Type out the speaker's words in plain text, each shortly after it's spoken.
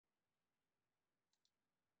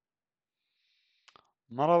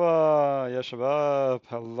مرحبا يا شباب.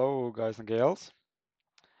 Hello guys and girls.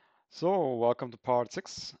 So welcome to part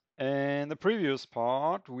 6. In the previous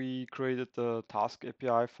part we created the task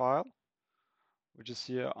API file, which is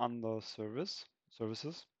here under services.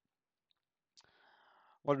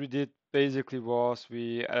 What we did basically was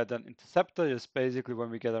we added an interceptor. Is basically when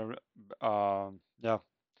we get a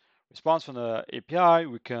response from the API,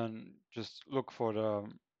 we can just look for the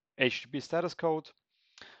HTTP status code.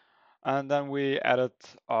 And then we added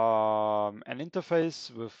an interface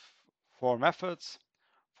with 4 methods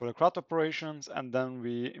for the CRUD operations, and then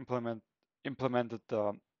we implemented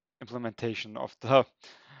the implementation of the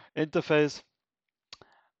interface.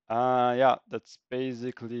 Yeah, that's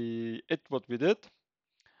basically it what we did.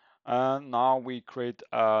 And now we create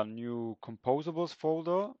a new composables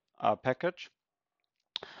folder, a package.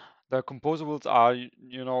 The composables are,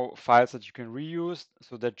 files that you can reuse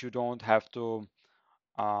so that you don't have to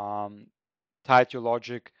tie your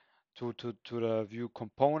logic to the view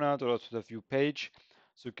component or to the view page,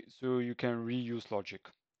 so you can reuse logic.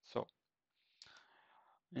 So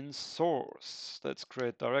in source, let's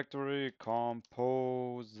create directory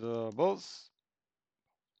composables.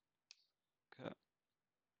 Okay.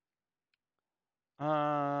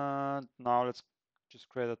 And now let's just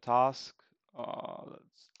create a task.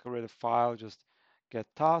 Let's create a file, just get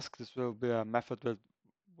task. This will be a method with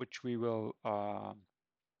which we will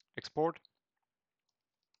export.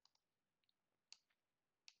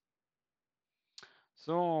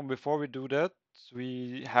 So before we do that,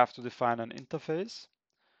 we have to define an interface.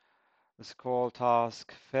 It's called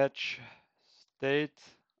task fetch state,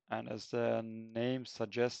 and as the name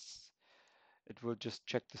suggests, it will just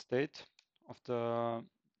check the state of the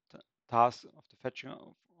task of the fetching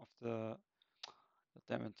of the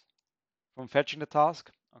damn it, from fetching the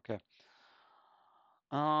task. Okay.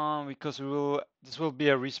 Because this will be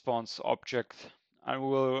a response object, and we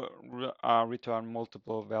will return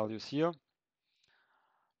multiple values here.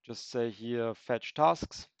 Just say here fetch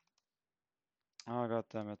tasks. Oh god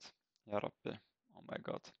damn it. Ya Rabbi. Oh my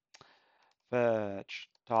god. Fetch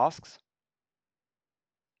tasks.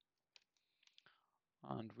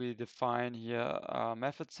 And we define here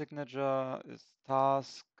method signature is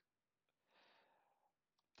task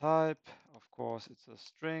type. Of course, it's a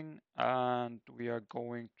string, and we are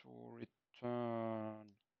going to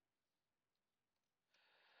return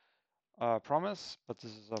a promise, but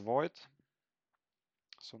this is a void,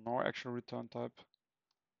 so no actual return type.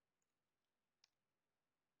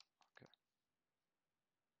 Okay.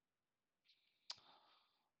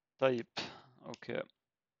 Type. Okay.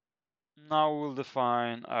 Now we'll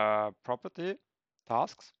define a property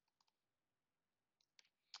tasks,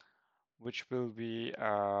 which will be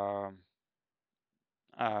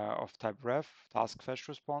of type ref, task fetch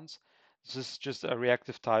response. This is just a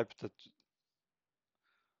reactive type that.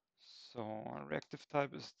 So a reactive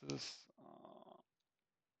type is this.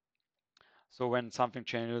 So when something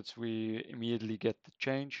changes, we immediately get the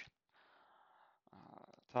change.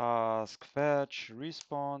 Task fetch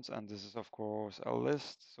response, and this is of course a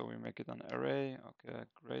list, so we make it an array. Okay,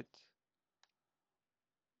 great.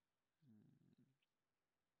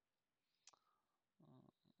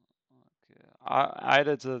 Okay,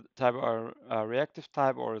 either it's a type or a reactive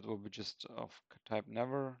type, or it will be just of type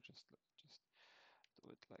never. Just do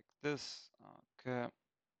it like this. Okay.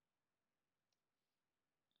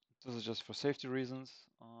 This is just for safety reasons.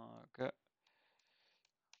 Okay.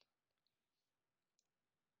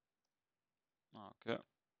 Okay.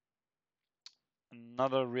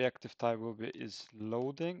 Another reactive type will be is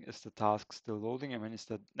loading. Is the task still loading? I mean, is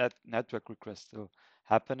the network request still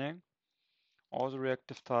happening? Also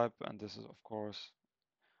reactive type, and this is of course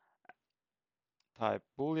type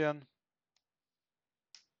Boolean.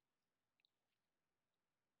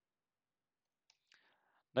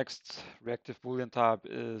 Next reactive Boolean type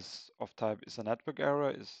is of type is a network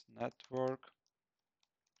error, is network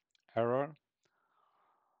error.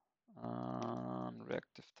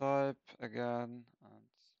 Reactive type again, and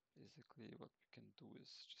basically what we can do is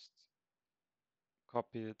just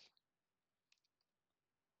copy it.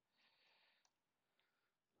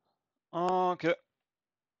 Okay.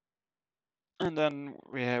 And then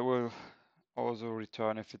we will also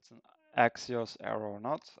return if it's an Axios error or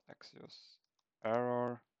not. Axios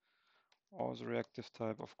error, also reactive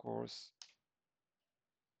type, of course.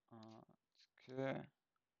 Okay.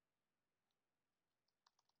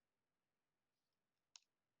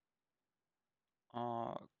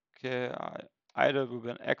 Okay, either it will be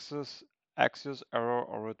an Axios error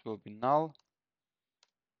or it will be null.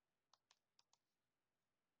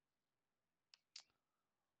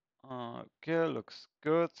 Okay, looks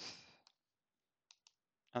good.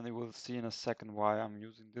 and you will see in a second why I'm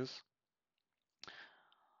using this.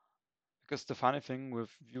 Because the funny thing with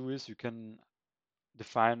Vue is you can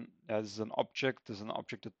define as an object, there's an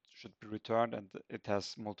object that should be returned and it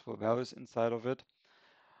has multiple values inside of it.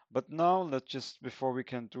 But now let's just, before we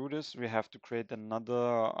can do this, we have to create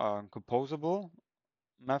another composable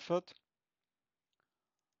method.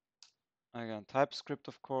 Again, TypeScript,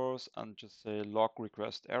 of course, and just say log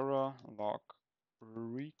request error, log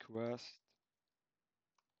request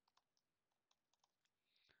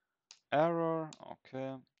error.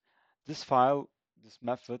 Okay. This file, this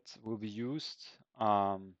method will be used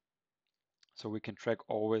so we can track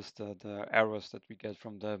always the errors that we get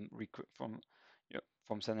from the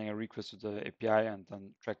from sending a request to the API and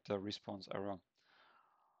then track the response error.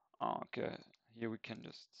 Okay, here we can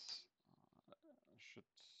just should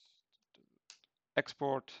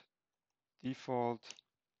export default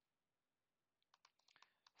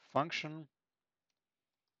function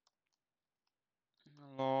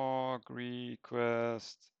log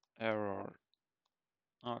request error.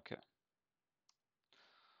 Okay.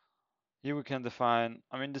 Here we can define,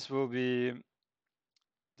 I mean, this will be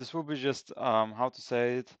just, how to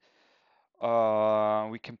say it,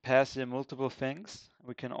 we can pass here multiple things.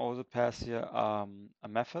 We can also pass here a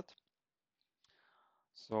method.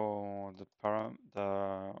 So the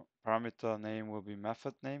parameter name will be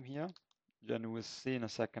method name here. Then we'll see in a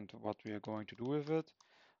second what we are going to do with it,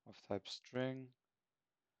 of type string.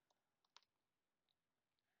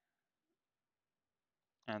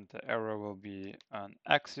 And the error will be an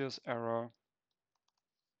Axios error.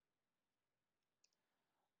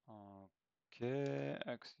 Okay,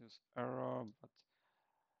 Axios error, but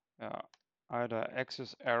yeah, either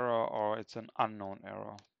Axios error or it's an unknown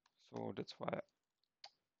error. So that's why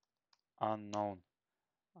unknown.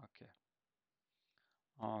 Okay.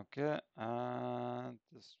 Okay, and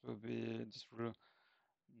this will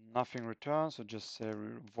nothing return, so just say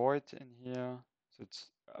void in here, so it's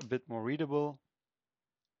a bit more readable.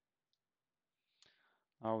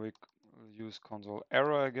 Now we use console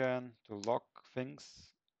error again to log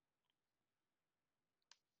things.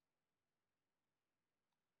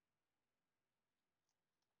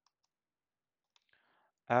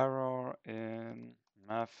 Error in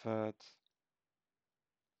method.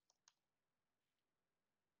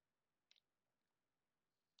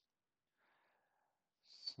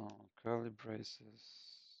 So curly braces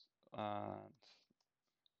and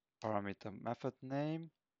parameter method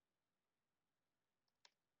name.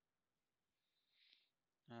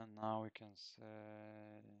 And now we can say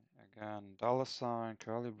again $,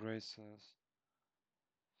 curly braces,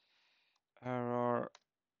 error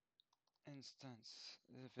instance.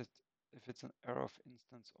 If it's an error of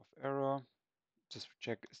instance of error, just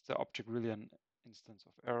check is the object really an instance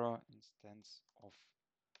of error, instance of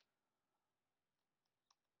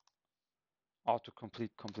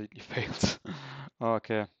autocomplete completely fails.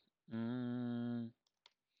 Okay.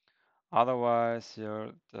 Otherwise,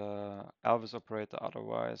 here the Elvis operator.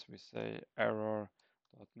 Otherwise, we say error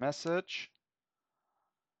dot message.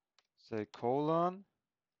 Say colon.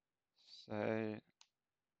 Say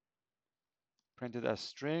print it as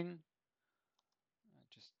string.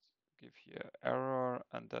 Just give here error,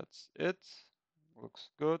 and that's it. Looks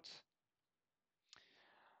good.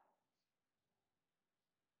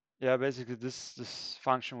 Yeah, basically this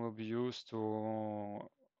function will be used to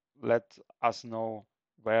let us know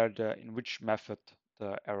where in which method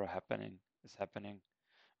the error is happening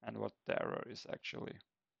and what the error is actually.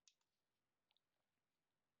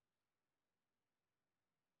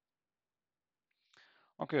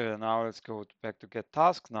 Okay, now let's go back to get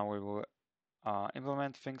task. Now we will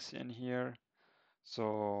implement things in here.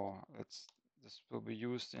 So this will be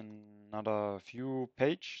used in another Vue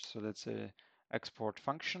page. So let's say export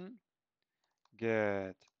function,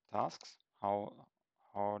 get tasks, how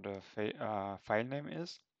the file name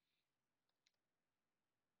is.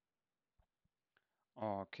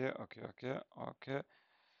 Okay.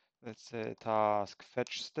 Let's say task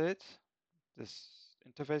fetch state. This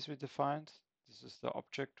interface we defined. This is the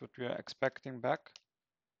object what we are expecting back.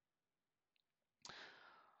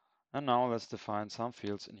 And now let's define some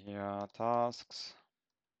fields in here. Tasks.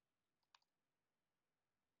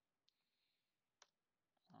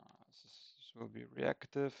 This will be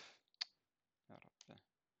reactive.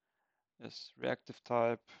 Yes, reactive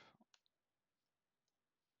type.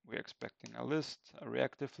 We're expecting a list, a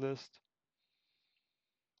reactive list.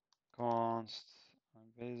 Const.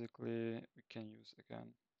 And basically, we can use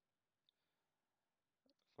again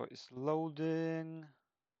for is loading.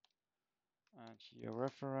 And here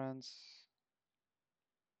reference.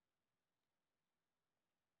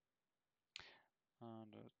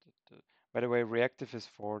 By the way, reactive is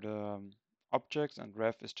for the objects, and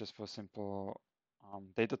ref is just for simple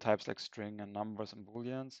data types like string and numbers and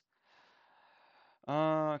booleans.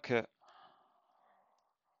 Okay.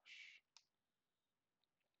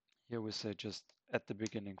 Here we say just at the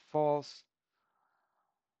beginning false.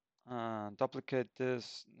 Duplicate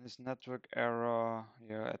this network error.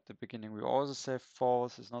 Here at the beginning we also say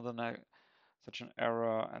false. It's not such an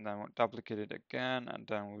error, and then we'll duplicate it again, and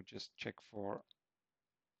then we just check for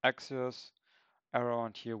Axios error,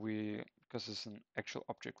 and here we, because it's an actual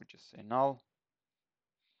object, we just say null.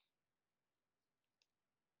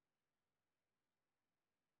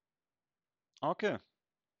 Okay,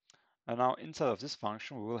 and now inside of this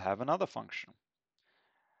function we will have another function,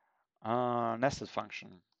 nested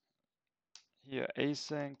function. Here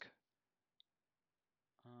async,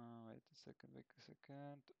 wait a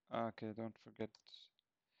second, okay, don't forget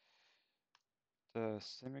the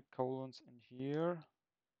semicolons in here.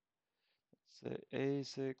 Let's say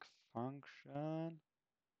async function.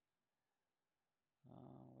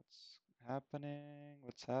 What's happening?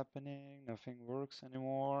 What's happening? Nothing works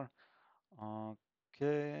anymore.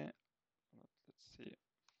 Okay, let's see.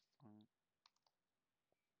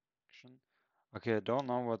 Function. Okay, I don't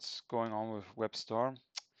know what's going on with WebStorm.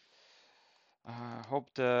 I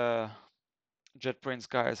hope the JetBrains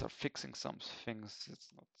guys are fixing some things.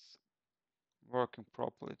 It's not working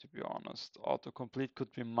properly, to be honest. Autocomplete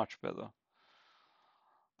could be much better.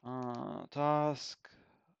 Task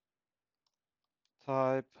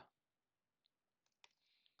type.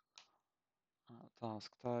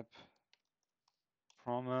 Task type.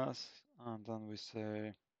 Promise. And then we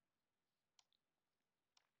say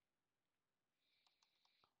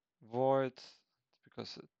void,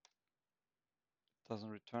 because it doesn't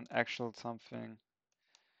return actual something.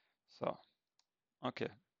 So, okay.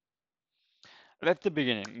 At the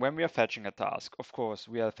beginning, when we are fetching a task, of course,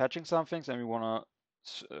 we are fetching some things and we want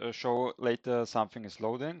to show later something is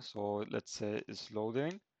loading. So let's say is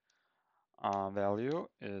loading value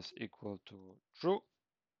is equal to true,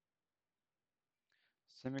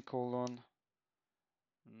 semicolon.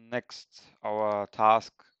 Next, our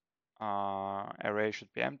task array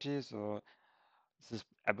should be empty. So this is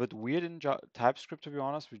a bit weird in TypeScript, to be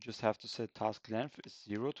honest. We just have to say task length is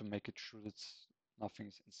 0 to make it sure that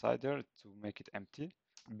nothing's inside there, to make it empty.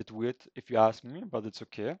 A bit weird if you ask me, but it's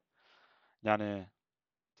okay. يعني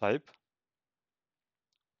type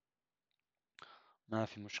ما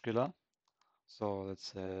في مشكلة. So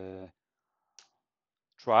let's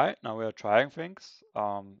try. Now we are trying things.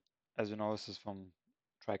 As you know, this is from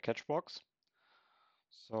try catch blocks.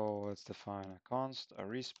 So let's define a const, a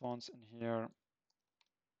response in here.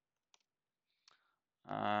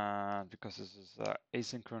 And because this is an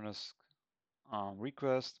asynchronous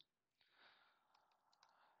request,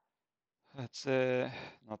 let's say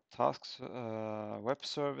not tasks, web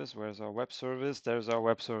service. Where's our web service? There's our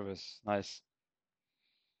web service. Nice.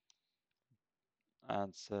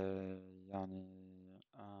 And say yani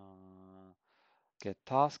get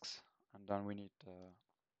tasks, and then we need the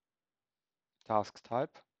task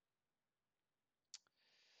type.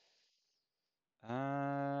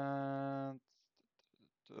 And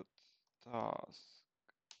the task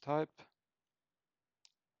type.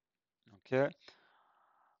 Okay.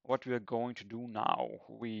 What we are going to do now,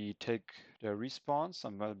 we take the response,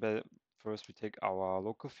 and first we take our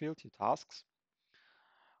local field, here tasks,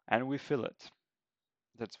 and we fill it.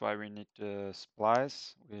 That's why we need the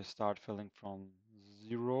splice. We start filling from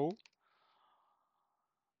 0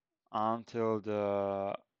 until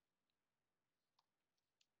the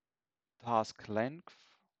task length.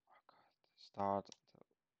 Start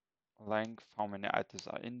length, how many items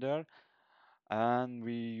are in there. And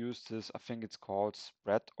we use this, I think it's called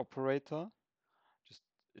spread operator. Just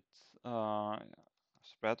it's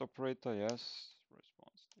spread operator, yes.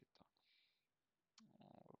 Response data.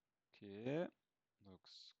 Okay,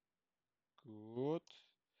 looks good.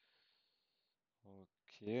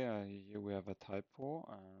 Okay, here we have a typo,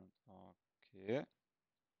 and okay.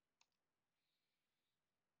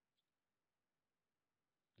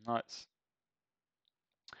 Nice.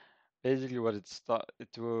 Basically what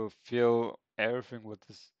it will fill everything with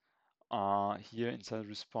this here inside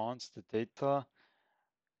response, the data,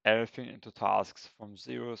 everything into tasks from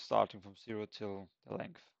 0, starting from 0 till the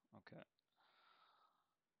length.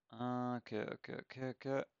 Okay.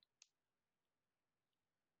 Okay.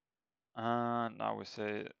 And now we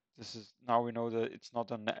say this is, now we know that it's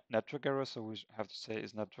not a network error, so we have to say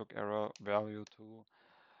is network error value to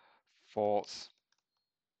false.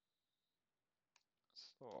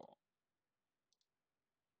 So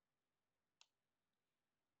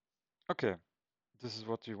okay, this is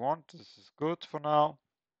what we want. This is good for now.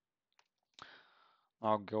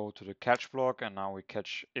 Now go to the catch block, and now we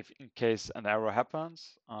catch, if in case an error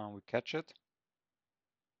happens, we catch it.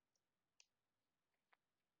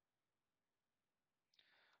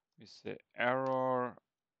 We say error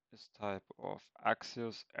is type of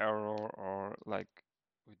Axios error, or like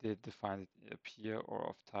we did define it up here, or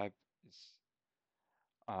of type is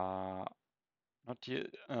not yet,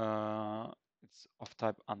 it's of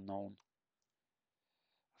type unknown.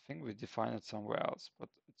 I think we defined it somewhere else, but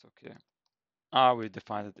it's okay. We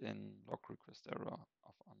defined it in log request error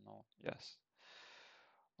of unknown. Yes.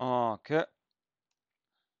 Okay.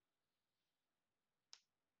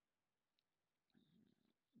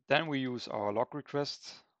 Then we use our log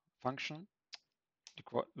request function, the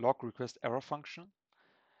log request error function.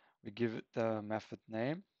 We give it the method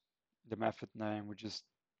name. The method name we just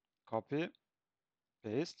copy,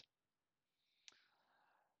 paste,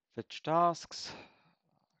 fetch tasks.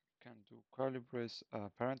 Can do curly brace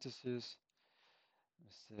parentheses. We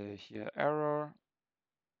say here error,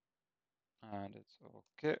 and it's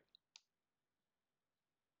okay.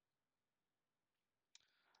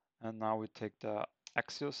 And now we take the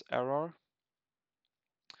Axios error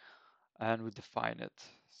and we define it.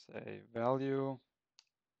 Say value.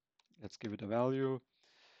 Let's give it a value.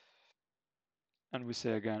 And we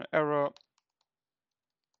say again error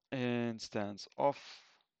instance of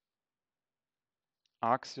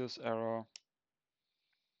Axios error.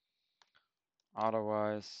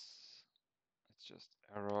 Otherwise, it's just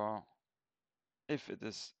error. If it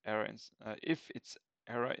is error,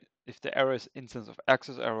 if the error is instance of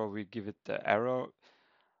Axios error, we give it the error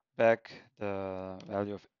back, the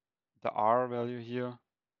value of the R value here.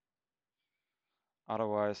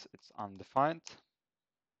 Otherwise, it's undefined.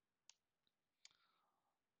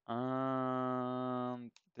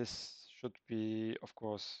 And this should be, of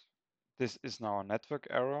course, this is now a network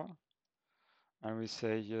error. And we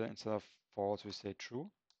say here, instead of false, we say true.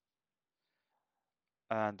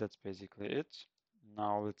 And that's basically it.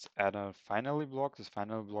 Now let's add a finally block. This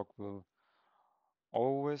finally block will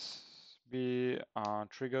always be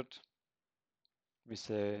triggered. We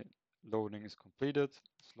say loading is completed.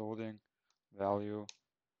 It's loading, value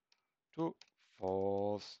to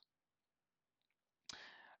false.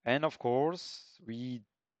 And of course, we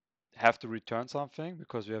have to return something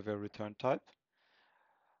because we have a return type.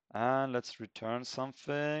 And let's return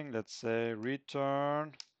something. Let's say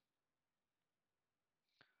return,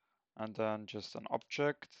 and then just an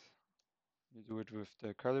object. You do it with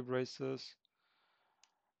the curly braces.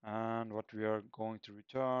 And what we are going to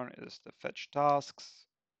return is the fetch tasks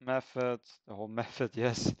method, the whole method,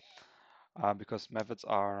 yes, because methods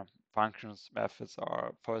are functions, methods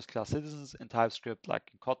are first class citizens in TypeScript, like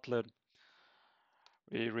in Kotlin.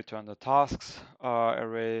 We return the tasks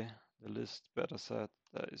array, the list better said,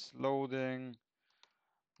 there is loading,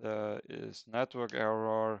 there is network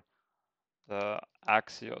error, the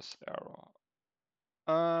Axios error.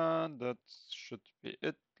 And that should be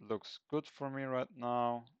it. Looks good for me right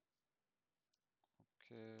now.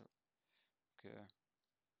 Okay, okay.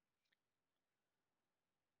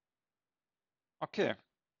 Okay,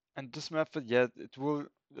 and this method, yeah,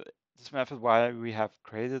 this method, why we have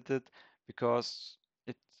created it, because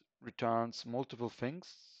it returns multiple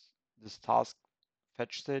things, this task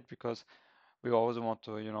fetch state, because we always want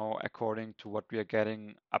to, according to what we are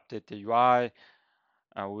getting, update the UI.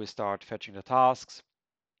 We start fetching the tasks.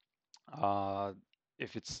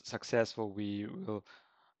 If it's successful, we will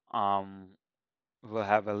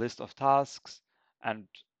have a list of tasks, and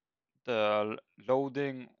the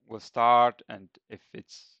loading will start, and if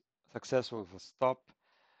it's successful, it will stop.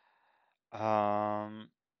 And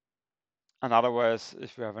otherwise,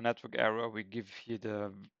 if we have a network error, we give here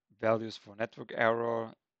the values for network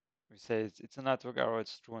error. We say it's a network error,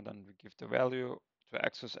 it's true, and then we give the value to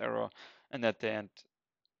access error, and at the end,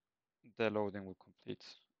 the loading will complete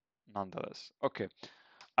nonetheless. Okay,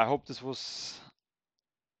 I hope this was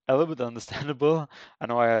a little bit understandable. I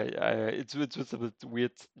know it's a bit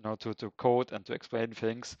weird, to code and to explain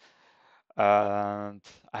things. And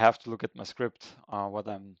I have to look at my script, what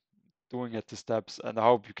I'm doing at the steps, and I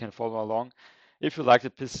hope you can follow along. If you liked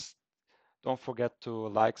it, please don't forget to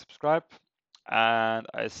like, subscribe, and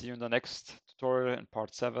I see you in the next tutorial in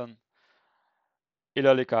part 7.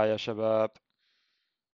 إلى اللقاء يا شباب.